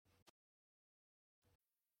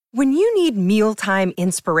When you need mealtime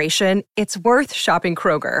inspiration, it's worth shopping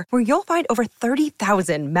Kroger, where you'll find over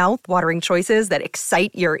 30,000 mouth-watering choices that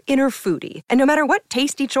excite your inner foodie. And no matter what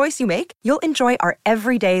tasty choice you make, you'll enjoy our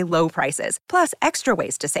everyday low prices, plus extra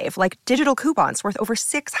ways to save, like digital coupons worth over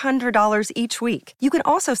 $600 each week. You can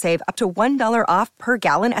also save up to $1 off per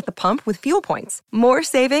gallon at the pump with fuel points. More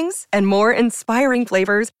savings and more inspiring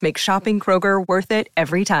flavors make shopping Kroger worth it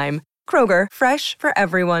every time. Kroger, fresh for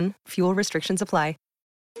everyone. Fuel restrictions apply.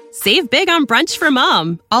 Save big on brunch for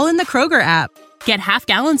mom, all in the Kroger app. Get half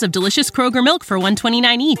gallons of delicious Kroger milk for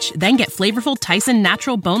 $1.29 each. Then get flavorful Tyson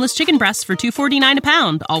natural boneless chicken breasts for $2.49 a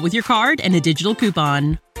pound, all with your card and a digital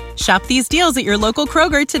coupon. Shop these deals at your local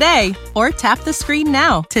Kroger today, or tap the screen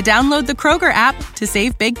now to download the Kroger app to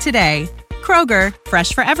save big today. Kroger,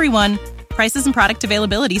 fresh for everyone. Prices and product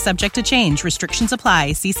availability subject to change. Restrictions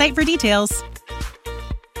apply. See site for details.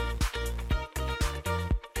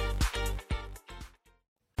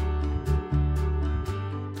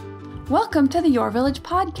 Welcome to the Your Village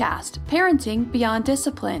podcast, Parenting Beyond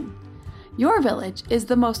Discipline. Your Village is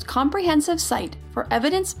the most comprehensive site for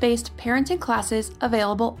evidence-based parenting classes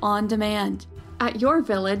available on demand at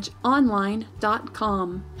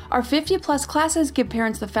yourvillageonline.com. Our 50-plus classes give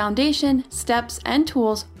parents the foundation, steps, and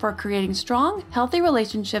tools for creating strong, healthy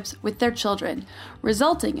relationships with their children,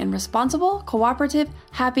 resulting in responsible, cooperative,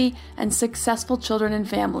 happy, and successful children and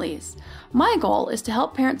families. My goal is to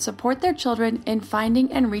help parents support their children in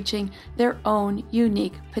finding and reaching their own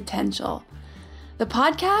unique potential. The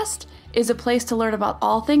podcast is a place to learn about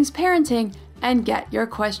all things parenting and get your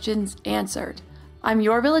questions answered. I'm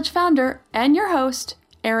Your Village founder and your host,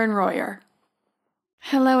 Erin Royer.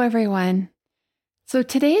 Hello, everyone. So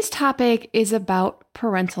today's topic is about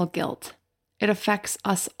parental guilt. It affects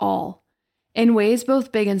us all in ways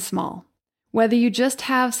both big and small. Whether you just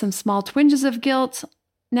have some small twinges of guilt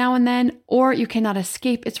now and then, or you cannot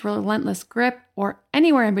escape its relentless grip, or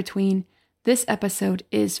anywhere in between, this episode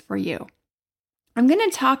is for you. I'm going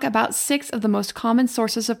to talk about 6 of the most common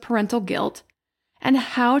sources of parental guilt and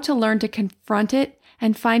how to learn to confront it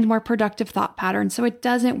and find more productive thought patterns so it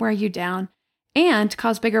doesn't wear you down and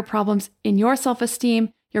cause bigger problems in your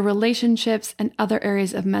self-esteem, your relationships, and other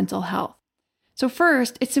areas of mental health. So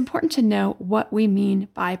first, it's important to know what we mean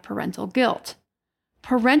by parental guilt.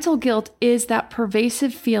 Parental guilt is that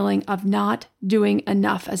pervasive feeling of not doing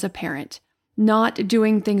enough as a parent, not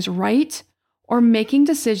doing things right, or making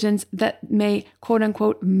decisions that may, quote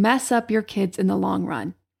unquote, mess up your kids in the long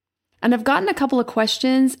run. And I've gotten a couple of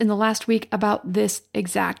questions in the last week about this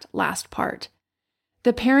exact last part.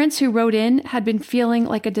 The parents who wrote in had been feeling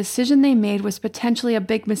like a decision they made was potentially a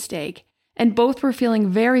big mistake, and both were feeling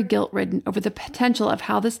very guilt-ridden over the potential of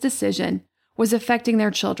how this decision was affecting their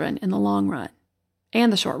children in the long run.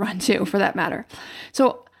 And the short run too, for that matter.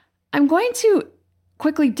 So I'm going to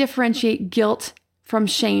quickly differentiate guilt from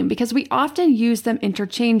shame because we often use them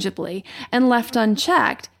interchangeably, and left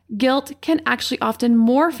unchecked, guilt can actually often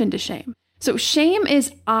morph into shame. So shame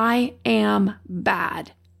is I am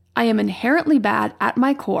bad. I am inherently bad at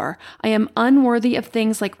my core. I am unworthy of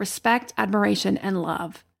things like respect, admiration, and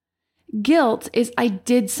love. Guilt is I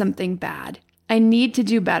did something bad. I need to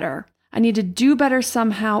do better. I need to do better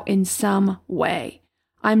somehow in some way.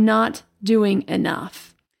 I'm not doing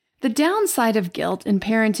enough. The downside of guilt in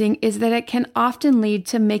parenting is that it can often lead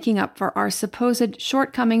to making up for our supposed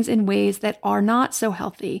shortcomings in ways that are not so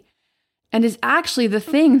healthy, and is actually the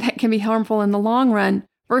thing that can be harmful in the long run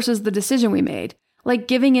versus the decision we made, like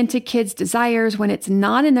giving into kids' desires when it's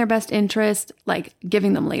not in their best interest, like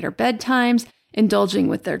giving them later bedtimes, indulging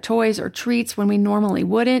with their toys or treats when we normally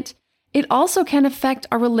wouldn't. It also can affect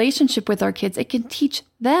our relationship with our kids. It can teach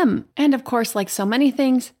them. And of course, like so many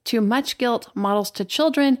things, too much guilt models to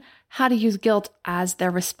children how to use guilt as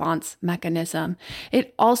their response mechanism.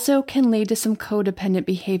 It also can lead to some codependent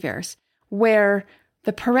behaviors where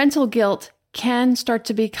the parental guilt can start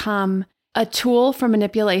to become a tool for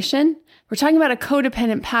manipulation. We're talking about a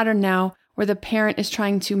codependent pattern now where the parent is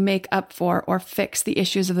trying to make up for or fix the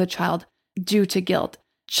issues of the child due to guilt.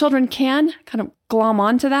 Children can kind of glom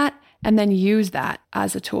onto that and then use that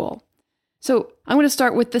as a tool. So I'm going to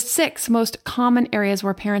start with the 6 most common areas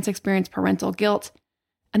where parents experience parental guilt,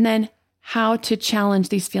 and then how to challenge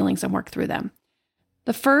these feelings and work through them.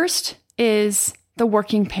 The first is the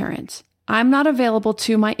working parent. I'm not available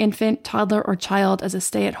to my infant, toddler, or child as a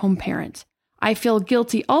stay-at-home parent. I feel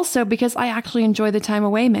guilty also because I actually enjoy the time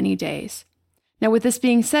away many days. Now, with this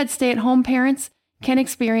being said, stay-at-home parents can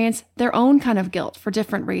experience their own kind of guilt for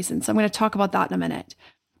different reasons. I'm going to talk about that in a minute.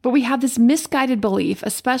 But we have this misguided belief,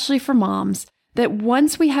 especially for moms, that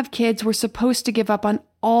once we have kids, we're supposed to give up on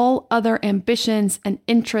all other ambitions and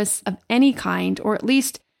interests of any kind, or at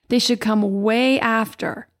least They should come way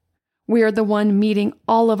after we are the one meeting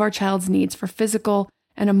all of our child's needs for physical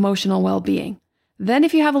and emotional well-being. Then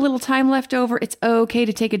if you have a little time left over, it's okay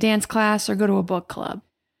to take a dance class or go to a book club.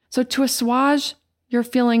 So to assuage your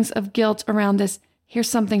feelings of guilt around this, here's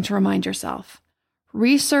something to remind yourself.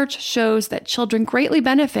 Research shows that children greatly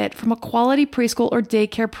benefit from a quality preschool or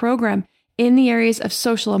daycare program in the areas of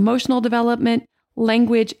social emotional development,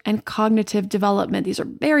 language, and cognitive development. These are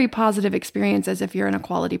very positive experiences if you're in a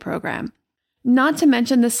quality program. Not to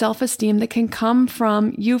mention the self-esteem that can come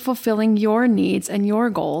from you fulfilling your needs and your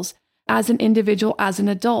goals as an individual, as an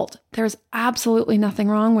adult. There's absolutely nothing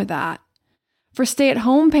wrong with that. For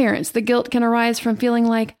stay-at-home parents, the guilt can arise from feeling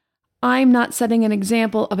like, I'm not setting an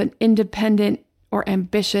example of an independent or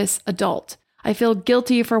ambitious adult. I feel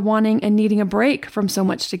guilty for wanting and needing a break from so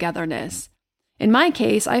much togetherness. In my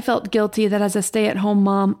case, I felt guilty that as a stay-at-home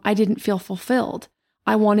mom, I didn't feel fulfilled.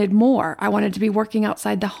 I wanted more. I wanted to be working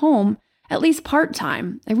outside the home, at least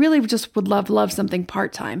part-time. I really just would love something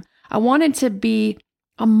part-time. I wanted to be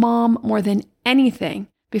a mom more than anything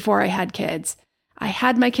before I had kids. I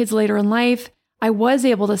had my kids later in life. I was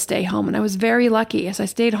able to stay home, and I was very lucky as I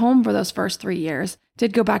stayed home for those first 3 years.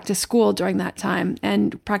 Did go back to school during that time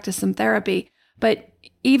and practice some therapy. But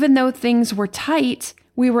even though things were tight,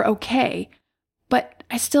 we were okay. But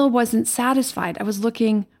I still wasn't satisfied. I was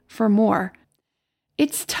looking for more.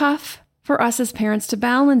 It's tough for us as parents to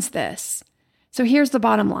balance this. So here's the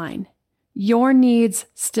bottom line. Your needs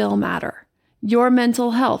still matter. Your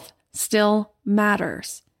mental health still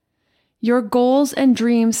matters. Your goals and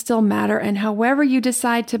dreams still matter, and however you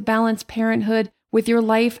decide to balance parenthood with your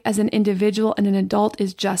life as an individual and an adult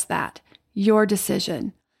is just that, your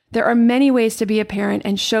decision. There are many ways to be a parent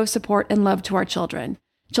and show support and love to our children.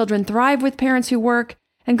 Children thrive with parents who work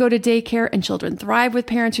and go to daycare, and children thrive with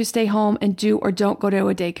parents who stay home and do or don't go to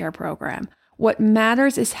a daycare program. What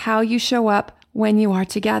matters is how you show up when you are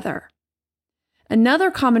together.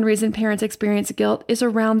 Another common reason parents experience guilt is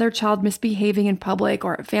around their child misbehaving in public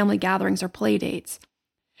or at family gatherings or play dates.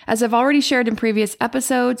 As I've already shared in previous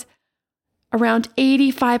episodes, around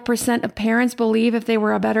 85% of parents believe if they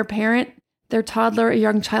were a better parent, their toddler or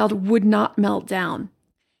young child would not melt down.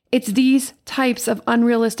 It's these types of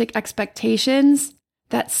unrealistic expectations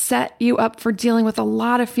that set you up for dealing with a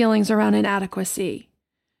lot of feelings around inadequacy.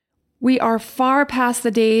 We are far past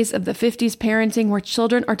the days of the 50s parenting where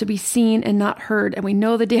children are to be seen and not heard, and we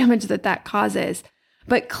know the damage that causes.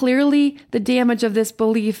 But clearly, the damage of this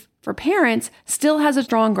belief for parents still has a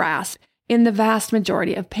strong grasp in the vast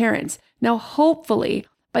majority of parents. Now, hopefully,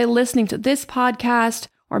 by listening to this podcast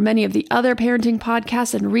or many of the other parenting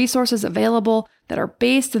podcasts and resources available that are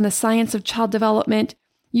based in the science of child development,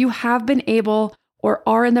 you have been able or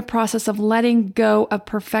are in the process of letting go of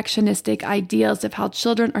perfectionistic ideals of how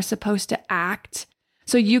children are supposed to act,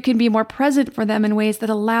 so you can be more present for them in ways that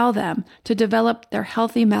allow them to develop their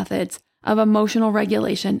healthy methods of emotional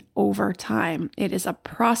regulation over time. It is a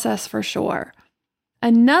process for sure.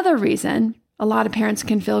 Another reason a lot of parents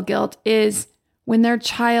can feel guilt is when their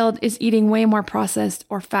child is eating way more processed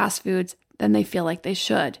or fast foods than they feel like they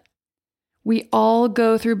should. We all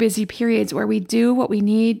go through busy periods where we do what we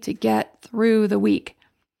need to get through the week.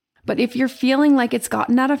 But if you're feeling like it's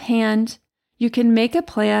gotten out of hand, you can make a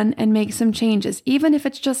plan and make some changes, even if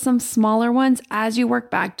it's just some smaller ones as you work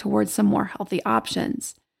back towards some more healthy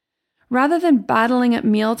options. Rather than battling at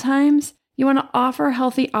meal times, you want to offer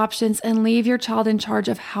healthy options and leave your child in charge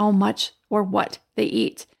of how much or what they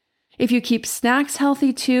eat. If you keep snacks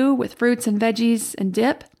healthy too, with fruits and veggies and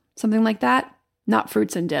dip, something like that, not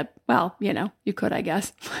fruits and dip. Well, you could, I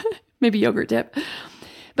guess. Maybe yogurt dip.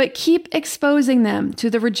 But keep exposing them to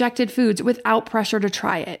the rejected foods without pressure to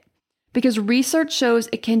try it. Because research shows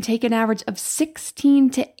it can take an average of 16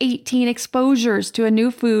 to 18 exposures to a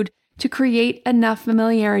new food to create enough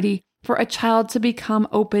familiarity for a child to become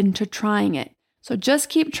open to trying it. So just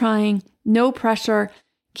keep trying, no pressure,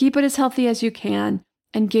 keep it as healthy as you can,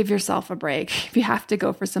 and give yourself a break. If you have to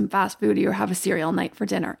go for some fast food or have a cereal night for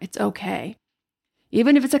dinner, it's okay.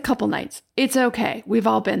 Even if it's a couple nights, it's okay. We've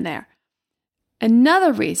all been there.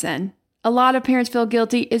 Another reason a lot of parents feel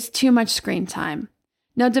guilty is too much screen time.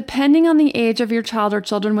 Now, depending on the age of your child or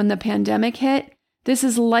children when the pandemic hit, this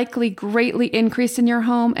is likely greatly increased in your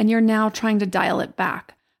home and you're now trying to dial it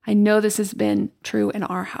back. I know this has been true in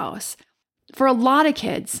our house. For a lot of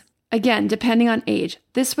kids, again, depending on age,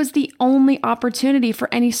 this was the only opportunity for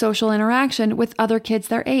any social interaction with other kids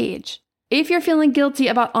their age. If you're feeling guilty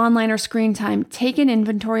about online or screen time, take an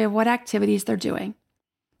inventory of what activities they're doing.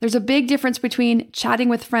 There's a big difference between chatting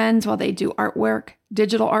with friends while they do artwork,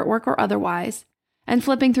 digital artwork or otherwise, and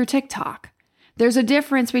flipping through TikTok. There's a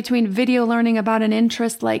difference between video learning about an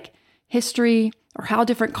interest like history or how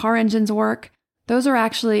different car engines work. Those are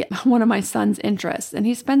actually one of my son's interests, and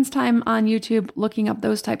he spends time on YouTube looking up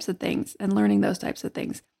those types of things and learning those types of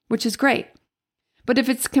things, which is great. But if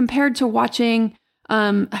it's compared to watching,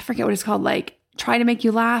 I forget what it's called, like try to make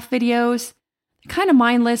you laugh videos, kind of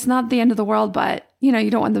mindless, not the end of the world, but you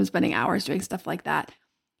don't want them spending hours doing stuff like that.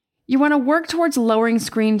 You want to work towards lowering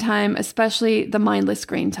screen time, especially the mindless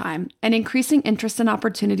screen time, and increasing interest and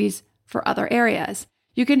opportunities for other areas.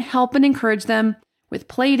 You can help and encourage them with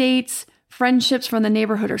play dates, friendships from the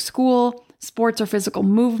neighborhood or school, sports or physical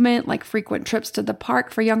movement, like frequent trips to the park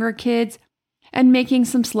for younger kids, and making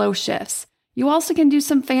some slow shifts. You also can do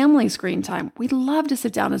some family screen time. We'd love to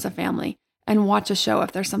sit down as a family and watch a show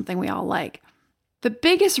if there's something we all like. The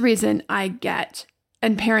biggest reason I get,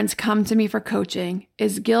 and parents come to me for coaching,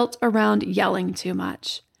 is guilt around yelling too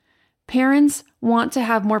much. Parents want to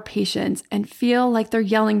have more patience and feel like they're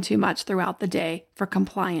yelling too much throughout the day for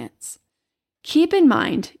compliance. Keep in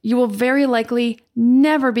mind, you will very likely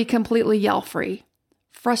never be completely yell-free.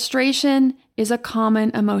 Frustration is a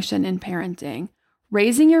common emotion in parenting.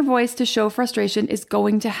 Raising your voice to show frustration is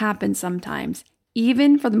going to happen sometimes,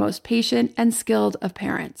 even for the most patient and skilled of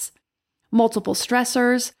parents. Multiple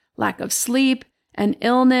stressors, lack of sleep, and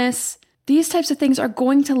illness, these types of things are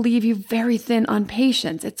going to leave you very thin on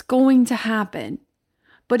patience. It's going to happen.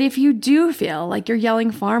 But if you do feel like you're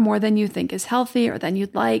yelling far more than you think is healthy or than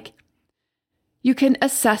you'd like, you can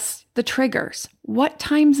assess the triggers. What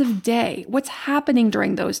times of day? What's happening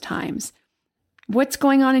during those times? What's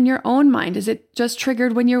going on in your own mind? Is it just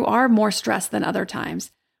triggered when you are more stressed than other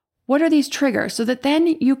times? What are these triggers? So that then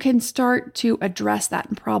you can start to address that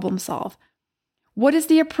and problem solve. What is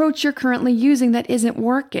the approach you're currently using that isn't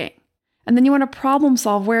working? And then you want to problem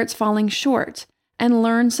solve where it's falling short and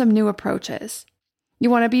learn some new approaches. You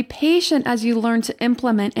want to be patient as you learn to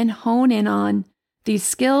implement and hone in on these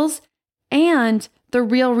skills and the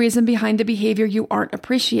real reason behind the behavior you aren't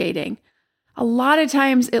appreciating. A lot of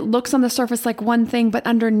times it looks on the surface like one thing, but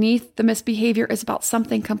underneath the misbehavior is about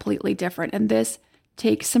something completely different. And this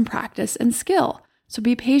takes some practice and skill. So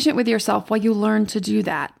be patient with yourself while you learn to do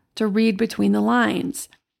that, to read between the lines.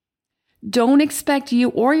 Don't expect you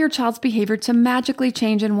or your child's behavior to magically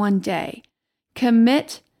change in one day.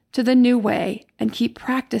 Commit to the new way and keep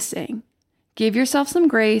practicing. Give yourself some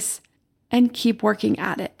grace and keep working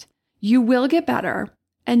at it. You will get better,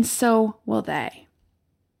 and so will they.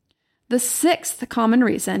 The sixth common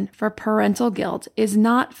reason for parental guilt is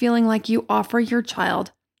not feeling like you offer your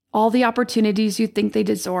child all the opportunities you think they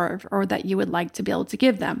deserve or that you would like to be able to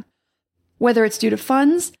give them, whether it's due to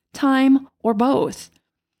funds, time, or both.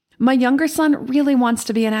 My younger son really wants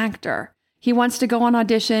to be an actor. He wants to go on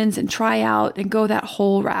auditions and try out and go that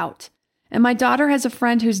whole route. And my daughter has a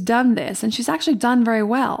friend who's done this, and she's actually done very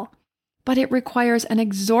well. But it requires an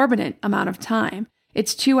exorbitant amount of time.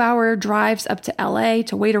 It's 2-hour drives up to LA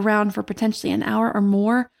to wait around for potentially an hour or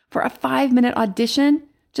more for a 5-minute audition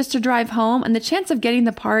just to drive home, and the chance of getting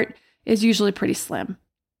the part is usually pretty slim.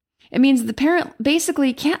 It means the parent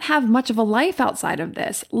basically can't have much of a life outside of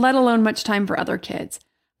this, let alone much time for other kids.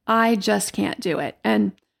 I just can't do it.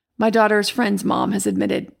 And my daughter's friend's mom has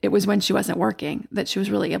admitted it was when she wasn't working that she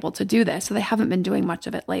was really able to do this, so they haven't been doing much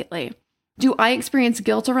of it lately. Do I experience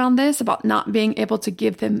guilt around this, about not being able to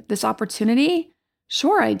give them this opportunity?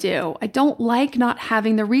 Sure, I do. I don't like not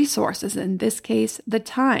having the resources, in this case, the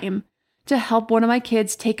time, to help one of my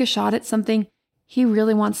kids take a shot at something he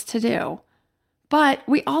really wants to do. But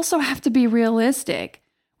we also have to be realistic.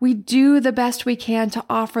 We do the best we can to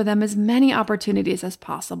offer them as many opportunities as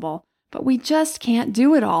possible, but we just can't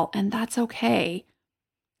do it all, and that's okay.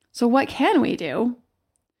 So what can we do?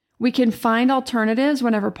 We can find alternatives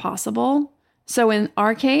whenever possible. So in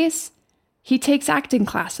our case, he takes acting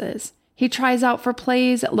classes. He tries out for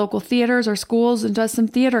plays at local theaters or schools and does some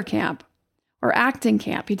theater camp or acting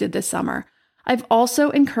camp he did this summer. I've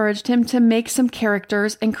also encouraged him to make some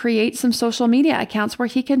characters and create some social media accounts where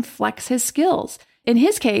he can flex his skills. In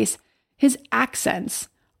his case, his accents,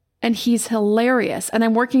 and he's hilarious. And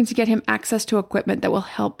I'm working to get him access to equipment that will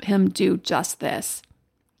help him do just this.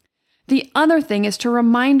 The other thing is to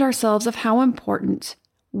remind ourselves of how important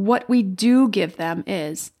what we do give them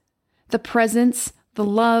is. The presence, the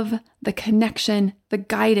love, the connection, the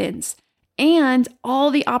guidance, and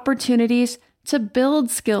all the opportunities to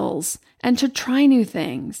build skills and to try new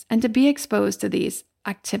things and to be exposed to these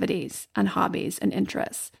activities and hobbies and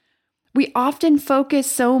interests. We often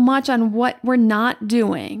focus so much on what we're not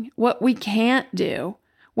doing, what we can't do,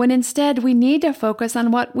 when instead we need to focus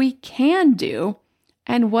on what we can do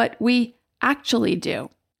and what we actually do.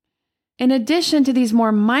 In addition to these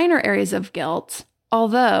more minor areas of guilt,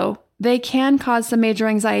 although they can cause some major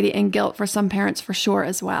anxiety and guilt for some parents for sure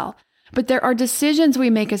as well. But there are decisions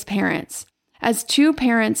we make as parents, as 2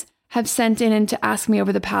 parents have sent in to ask me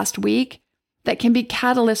over the past week, that can be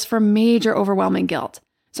catalysts for major overwhelming guilt.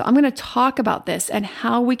 So I'm going to talk about this and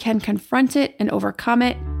how we can confront it and overcome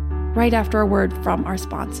it right after a word from our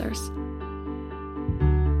sponsors.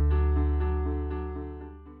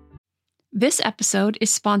 This episode is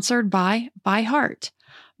sponsored by ByHeart.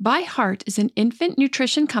 ByHeart is an infant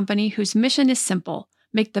nutrition company whose mission is simple: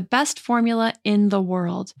 make the best formula in the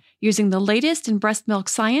world. Using the latest in breast milk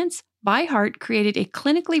science, ByHeart created a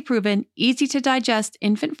clinically proven, easy-to-digest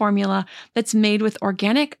infant formula that's made with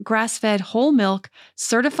organic, grass-fed whole milk,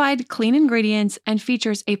 certified clean ingredients, and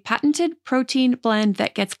features a patented protein blend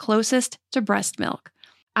that gets closest to breast milk.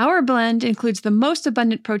 Our blend includes the most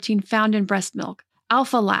abundant protein found in breast milk,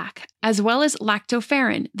 alpha-lac, as well as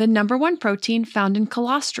lactoferrin, the #1 protein found in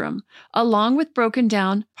colostrum, along with broken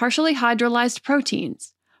down, partially hydrolyzed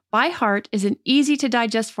proteins. ByHeart is an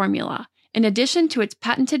easy-to-digest formula. In addition to its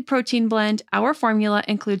patented protein blend, our formula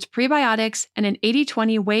includes prebiotics and an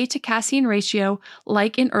 80-20 whey to casein ratio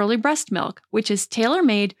like in early breast milk, which is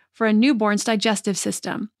tailor-made for a newborn's digestive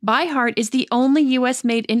system. ByHeart is the only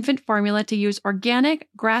U.S.-made infant formula to use organic,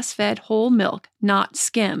 grass-fed whole milk, not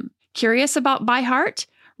skim. Curious about ByHeart?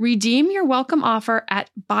 Redeem your welcome offer at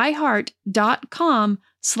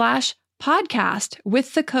byheart.com/podcast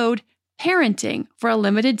with the code PARENTING for a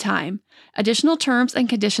limited time. Additional terms and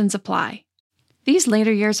conditions apply. These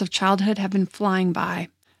later years of childhood have been flying by.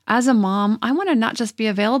 As a mom, I want to not just be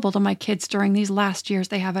available to my kids during these last years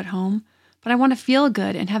they have at home, but I want to feel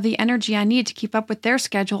good and have the energy I need to keep up with their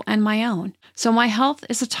schedule and my own. So my health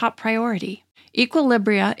is a top priority.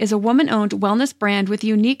 Equilibria is a woman-owned wellness brand with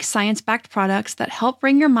unique science-backed products that help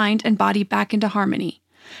bring your mind and body back into harmony.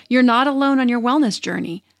 You're not alone on your wellness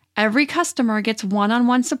journey. Every customer gets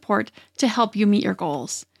one-on-one support to help you meet your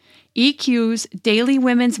goals. EQ's Daily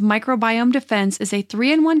Women's Microbiome Defense is a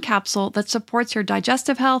 3-in-1 capsule that supports your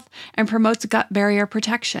digestive health and promotes gut barrier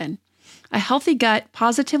protection. A healthy gut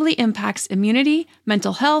positively impacts immunity,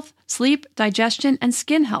 mental health, sleep, digestion, and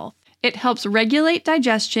skin health. It helps regulate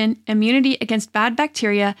digestion, immunity against bad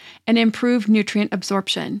bacteria, and improve nutrient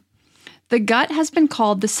absorption. The gut has been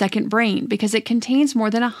called the second brain because it contains more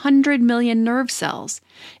than 100 million nerve cells.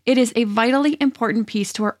 It is a vitally important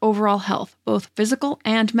piece to our overall health, both physical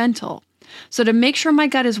and mental. So to make sure my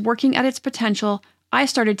gut is working at its potential, I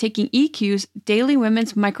started taking EQ's Daily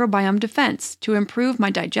Women's Microbiome Defense to improve my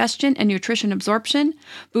digestion and nutrition absorption,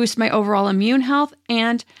 boost my overall immune health,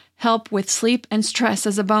 and help with sleep and stress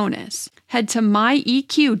as a bonus. Head to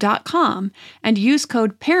myeq.com and use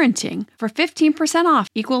code PARENTING for 15% off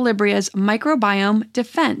Equilibria's Microbiome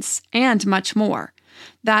Defense and much more.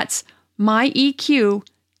 That's myeq.com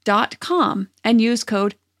and use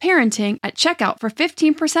code PARENTING at checkout for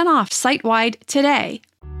 15% off site-wide today.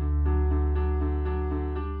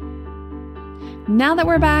 Now that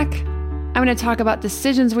we're back, I'm going to talk about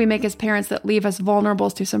decisions we make as parents that leave us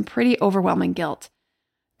vulnerable to some pretty overwhelming guilt.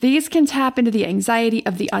 These can tap into the anxiety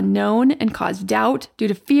of the unknown and cause doubt due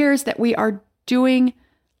to fears that we are doing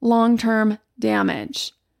long-term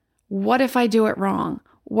damage. What if I do it wrong?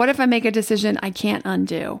 What if I make a decision I can't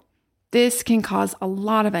undo? This can cause a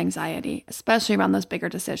lot of anxiety, especially around those bigger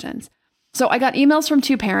decisions. So I got emails from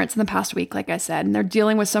 2 parents in the past week, like I said, and they're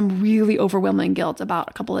dealing with some really overwhelming guilt about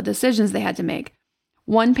a couple of decisions they had to make.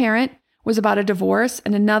 One parent was about a divorce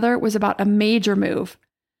and another was about a major move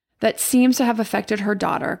that seems to have affected her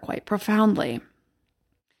daughter quite profoundly.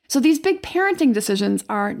 So these big parenting decisions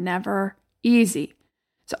are never easy.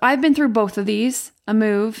 So I've been through both of these, a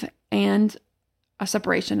move and a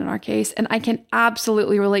separation in our case, and I can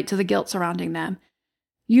absolutely relate to the guilt surrounding them.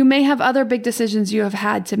 You may have other big decisions you have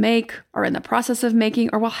had to make, or in the process of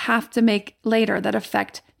making, or will have to make later that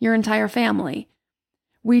affect your entire family.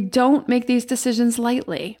 We don't make these decisions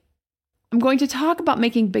lightly. I'm going to talk about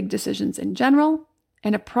making big decisions in general,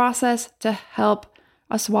 and a process to help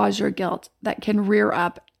assuage your guilt that can rear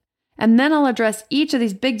up. And then I'll address each of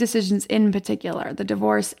these big decisions in particular, the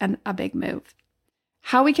divorce and a big move.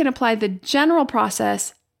 How we can apply the general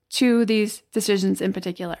process to these decisions in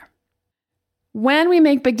particular. When we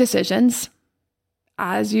make big decisions,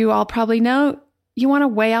 as you all probably know, you want to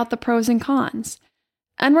weigh out the pros and cons.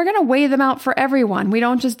 And we're going to weigh them out for everyone. We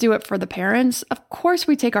don't just do it for the parents. Of course,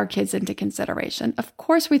 we take our kids into consideration. Of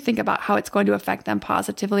course, we think about how it's going to affect them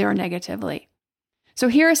positively or negatively. So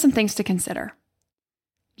here are some things to consider.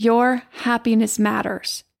 Your happiness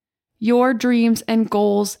matters. Your dreams and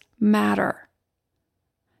goals matter.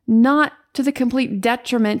 Not to the complete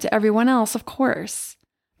detriment to everyone else, of course.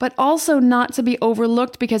 but also not to be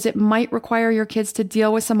overlooked because it might require your kids to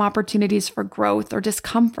deal with some opportunities for growth or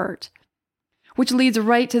discomfort. Which leads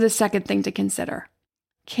right to the second thing to consider.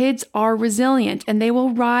 Kids are resilient and they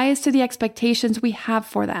will rise to the expectations we have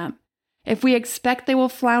for them. If we expect they will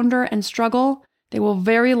flounder and struggle, they will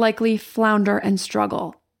very likely flounder and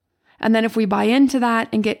struggle. And then if we buy into that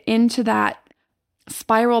and get into that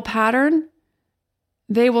spiral pattern,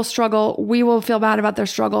 they will struggle, we will feel bad about their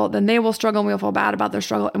struggle, then they will struggle and we'll feel bad about their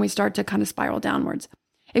struggle, and we start to kind of spiral downwards.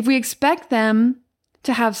 If we expect them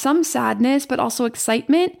to have some sadness, but also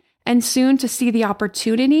excitement, and soon to see the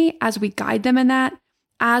opportunity as we guide them in that,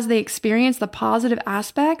 as they experience the positive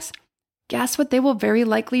aspects, guess what they will very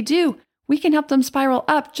likely do? We can help them spiral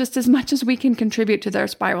up just as much as we can contribute to their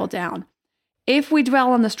spiral down. If we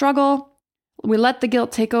dwell on the struggle, we let the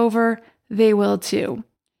guilt take over, they will too.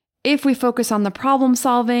 If we focus on the problem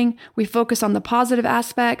solving, we focus on the positive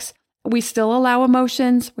aspects, we still allow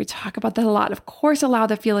emotions. We talk about that a lot. Of course, allow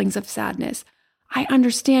the feelings of sadness. I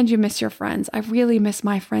understand you miss your friends. I really miss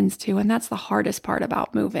my friends too. And that's the hardest part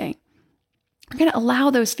about moving. We're going to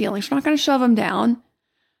allow those feelings. We're not going to shove them down,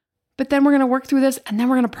 but then we're going to work through this and then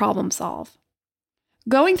we're going to problem solve.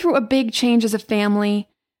 Going through a big change as a family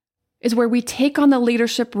is where we take on the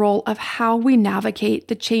leadership role of how we navigate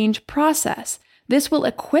the change process. This will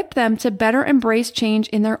equip them to better embrace change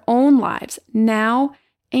in their own lives now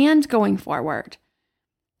and going forward.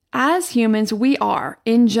 As humans, we are,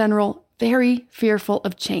 in general, very fearful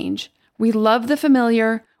of change. We love the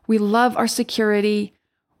familiar. We love our security.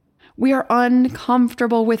 We are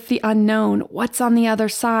uncomfortable with the unknown. What's on the other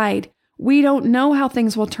side? We don't know how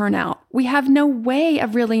things will turn out. We have no way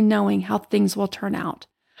of really knowing how things will turn out.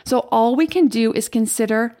 So all we can do is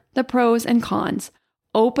consider the pros and cons,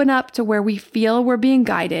 open up to where we feel we're being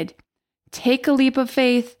guided, take a leap of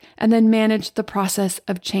faith, and then manage the process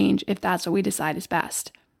of change if that's what we decide is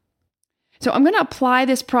best. So I'm going to apply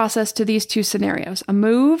this process to these two scenarios, a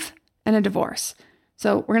move and a divorce.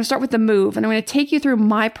 So we're going to start with the move, and I'm going to take you through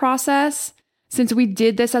my process since we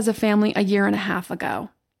did this as a family 1.5 years ago.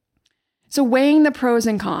 So weighing the pros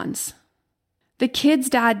and cons. The kid's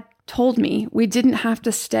dad told me we didn't have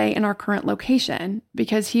to stay in our current location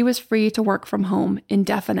because he was free to work from home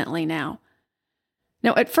indefinitely now.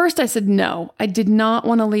 Now, at first I said no, I did not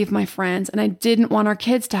want to leave my friends and I didn't want our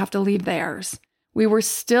kids to have to leave theirs. We were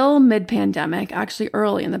still mid-pandemic, actually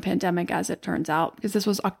early in the pandemic as it turns out, because this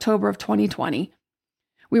was October of 2020.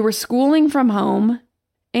 We were schooling from home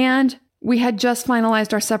and we had just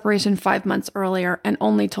finalized our separation 5 months earlier and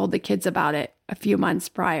only told the kids about it a few months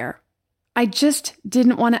prior. I just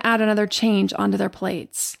didn't want to add another change onto their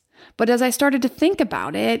plates. But as I started to think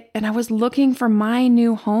about it, and I was looking for my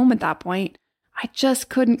new home at that point, I just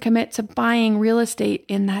couldn't commit to buying real estate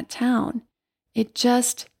in that town. It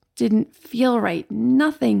just didn't feel right.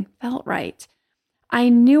 Nothing felt right. I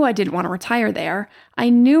knew I didn't want to retire there. I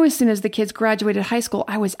knew as soon as the kids graduated high school,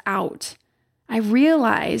 I was out. I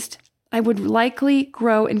realized I would likely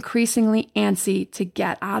grow increasingly antsy to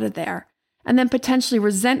get out of there, and then potentially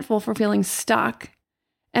resentful for feeling stuck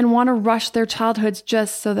and want to rush their childhoods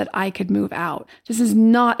just so that I could move out. This is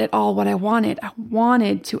not at all what I wanted. I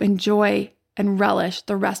wanted to enjoy and relish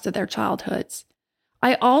the rest of their childhoods.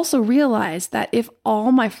 I also realized that if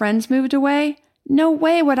all my friends moved away, no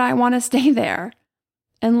way would I want to stay there.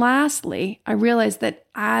 And lastly, I realized that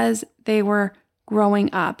as they were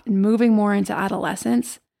growing up and moving more into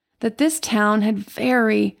adolescence, that this town had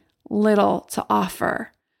very little to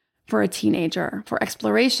offer for a teenager, for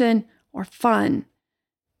exploration or fun.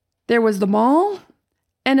 There was the mall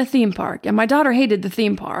and a theme park, and my daughter hated the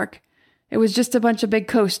theme park. It was just a bunch of big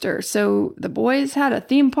coasters, so the boys had a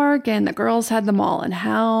theme park and the girls had the mall, and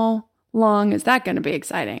how long is that going to be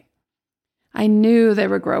exciting? I knew they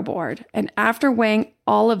would grow bored, and after weighing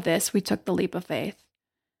all of this, we took the leap of faith.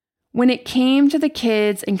 When it came to the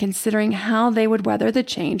kids and considering how they would weather the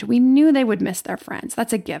change, we knew they would miss their friends.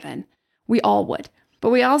 That's a given. We all would. But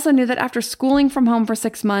we also knew that after schooling from home for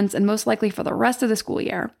 6 months and most likely for the rest of the school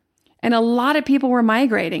year, and a lot of people were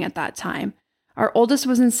migrating at that time. Our oldest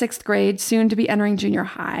was in 6th grade, soon to be entering junior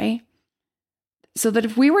high. So that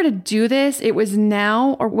if we were to do this, it was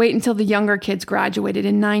now or wait until the younger kids graduated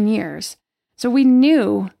in 9 years. So we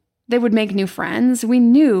knew they would make new friends. We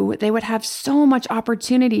knew they would have so much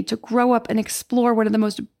opportunity to grow up and explore one of the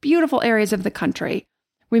most beautiful areas of the country.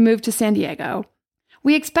 We moved to San Diego.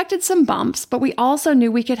 We expected some bumps, but we also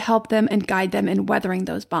knew we could help them and guide them in weathering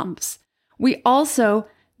those bumps. We also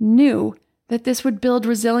knew that this would build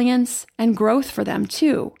resilience and growth for them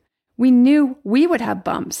too. We knew we would have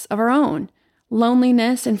bumps of our own.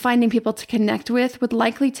 Loneliness and finding people to connect with would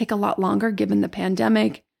likely take a lot longer given the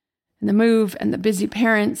pandemic. and the move and the busy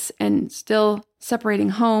parents and still separating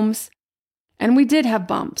homes. And we did have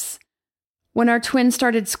bumps. When our twins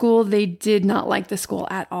started school, they did not like the school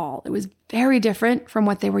at all. It was very different from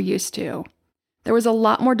what they were used to. There was a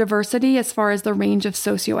lot more diversity as far as the range of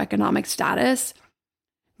socioeconomic status.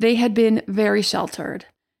 They had been very sheltered.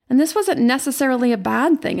 And this wasn't necessarily a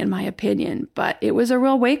bad thing, in my opinion, but it was a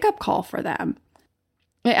real wake-up call for them.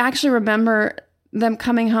 I actually remember them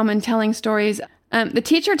coming home and telling stories. The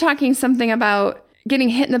teacher talking something about getting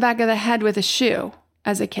hit in the back of the head with a shoe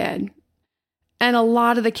as a kid. And a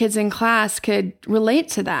lot of the kids in class could relate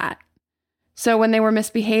to that. So when they were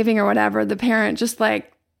misbehaving or whatever, the parent just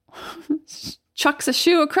like chucks a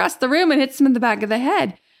shoe across the room and hits them in the back of the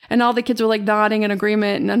head. And all the kids were like nodding in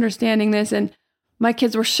agreement and understanding this. And my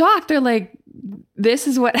kids were shocked. They're like, this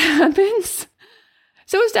is what happens?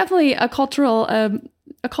 So it was definitely a cultural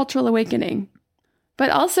awakening, but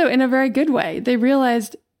also in a very good way. They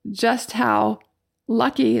realized just how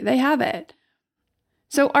lucky they have it.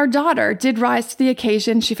 So our daughter did rise to the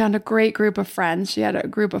occasion. She found a great group of friends. She had a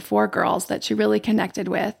group of 4 girls that she really connected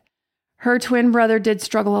with. Her twin brother did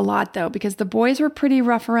struggle a lot, though, because the boys were pretty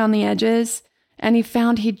rough around the edges, and he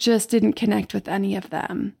found he just didn't connect with any of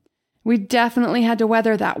them. We definitely had to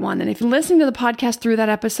weather that one. And if you're listening to the podcast through that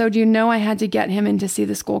episode, you know I had to get him in to see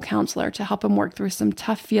the school counselor to help him work through some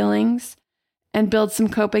tough feelings and build some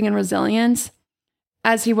coping and resilience,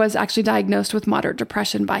 as he was actually diagnosed with moderate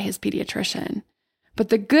depression by his pediatrician. But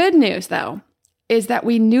the good news, though, is that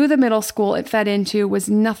we knew the middle school it fed into was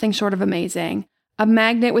nothing short of amazing. A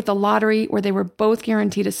magnet with the lottery where they were both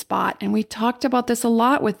guaranteed a spot. And we talked about this a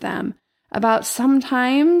lot with them, about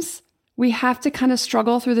sometimes we have to kind of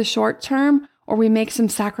struggle through the short term, or we make some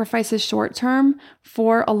sacrifices short term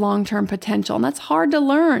for a long-term potential. And that's hard to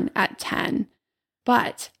learn at 10.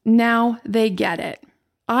 But now they get it.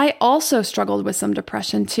 I also struggled with some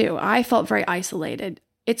depression too. I felt very isolated.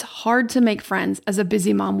 It's hard to make friends as a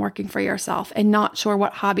busy mom working for yourself and not sure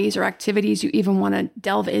what hobbies or activities you even want to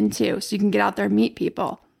delve into so you can get out there and meet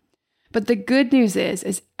people. But the good news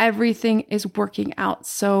is everything is working out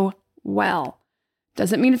so well.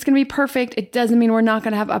 Doesn't mean it's going to be perfect. It doesn't mean we're not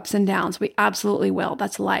going to have ups and downs. We absolutely will.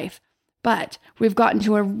 That's life. But we've gotten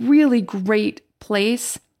to a really great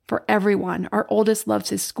place for everyone. Our oldest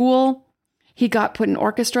loves his school. He got put in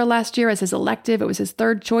orchestra last year as his elective. It was his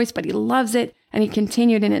 3rd choice, but he loves it, and he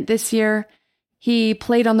continued in it this year. He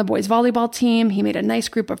played on the boys' volleyball team. He made a nice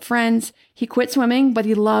group of friends. He quit swimming, but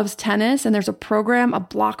he loves tennis, and there's a program a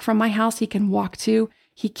block from my house he can walk to.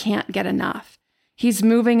 He can't get enough. He's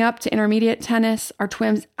moving up to intermediate tennis. Our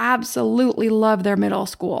twins absolutely love their middle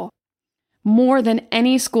school, more than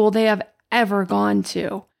any school they have ever gone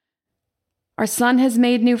to. Our son has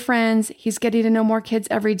made new friends. He's getting to know more kids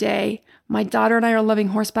every day. My daughter and I are loving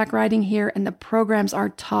horseback riding here, and the programs are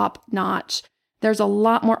top notch. There's a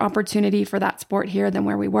lot more opportunity for that sport here than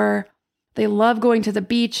where we were. They love going to the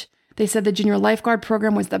beach. They said the junior lifeguard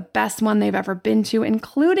program was the best one they've ever been to,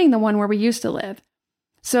 including the one where we used to live.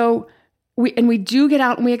 So we do get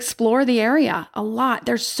out and we explore the area a lot.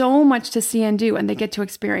 There's so much to see and do, and they get to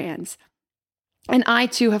experience. And I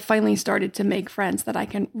too have finally started to make friends that I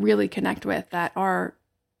can really connect with that are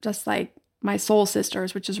just like my soul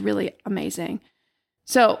sisters, which is really amazing.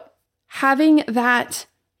 So having that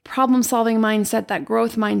problem-solving mindset, that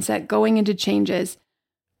growth mindset, going into changes,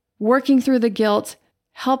 working through the guilt,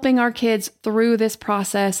 helping our kids through this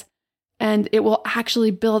process, and it will actually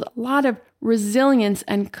build a lot of resilience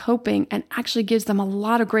and coping and actually gives them a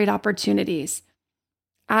lot of great opportunities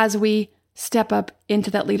as we step up into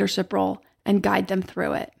that leadership role and guide them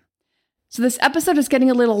through it. So this episode is getting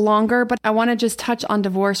a little longer, but I want to just touch on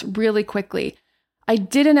divorce really quickly. I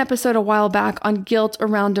did an episode a while back on guilt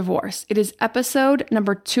around divorce. It is episode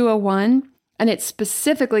number 201, and it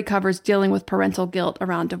specifically covers dealing with parental guilt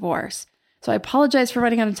around divorce. So I apologize for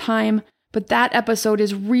running out of time, but that episode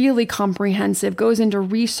is really comprehensive, goes into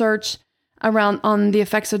research around on the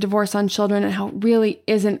effects of divorce on children and how it really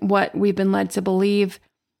isn't what we've been led to believe,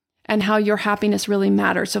 and how your happiness really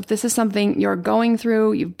matters. So if this is something you're going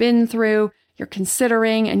through, you've been through, you're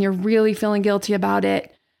considering, and you're really feeling guilty about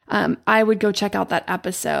it, I would go check out that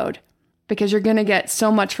episode because you're going to get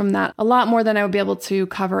so much from that, a lot more than I would be able to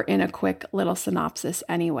cover in a quick little synopsis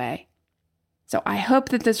anyway. So I hope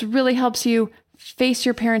that this really helps you face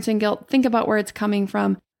your parenting guilt, think about where it's coming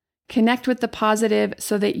from, connect with the positive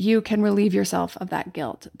so that you can relieve yourself of that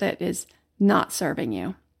guilt that is not serving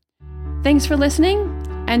you. Thanks for listening,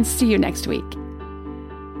 and see you next week.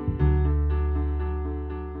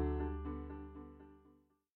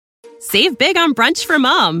 Save big on brunch for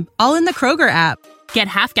mom, all in the Kroger app. Get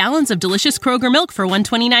half gallons of delicious Kroger milk for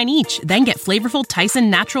 $1.29 each. Then get flavorful Tyson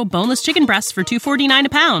natural boneless chicken breasts for $2.49 a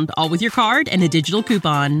pound, all with your card and a digital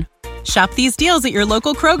coupon. Shop these deals at your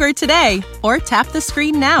local Kroger today, or tap the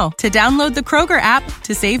screen now to download the Kroger app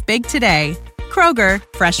to save big today. Kroger,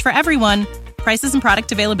 fresh for everyone. Prices and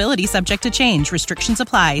product availability subject to change. Restrictions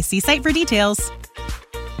apply. See site for details.